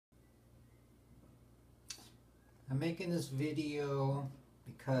I'm making this video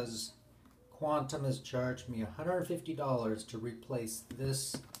because Quantum has charged me $150 to replace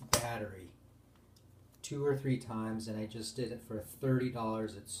this battery 2 or 3 times, and I just did it for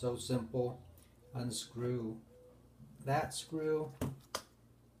 $30. It's so simple. Unscrew that screw,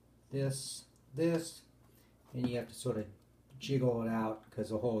 this, and you have to sort of jiggle it out because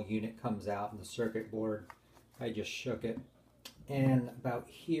the whole unit comes out in the circuit board. I just shook it, and about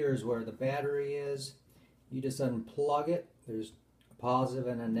here is where the battery is. You just unplug it. There's a positive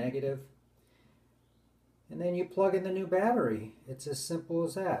and a negative, and then you plug in the new battery. It's as simple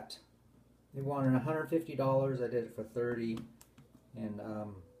as that. They wanted $150. I did it for $30, and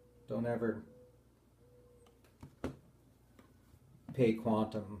don't ever pay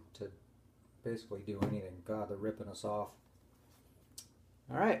Quantum to basically do anything. God, they're ripping us off.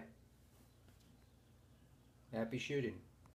 All right. Happy shooting.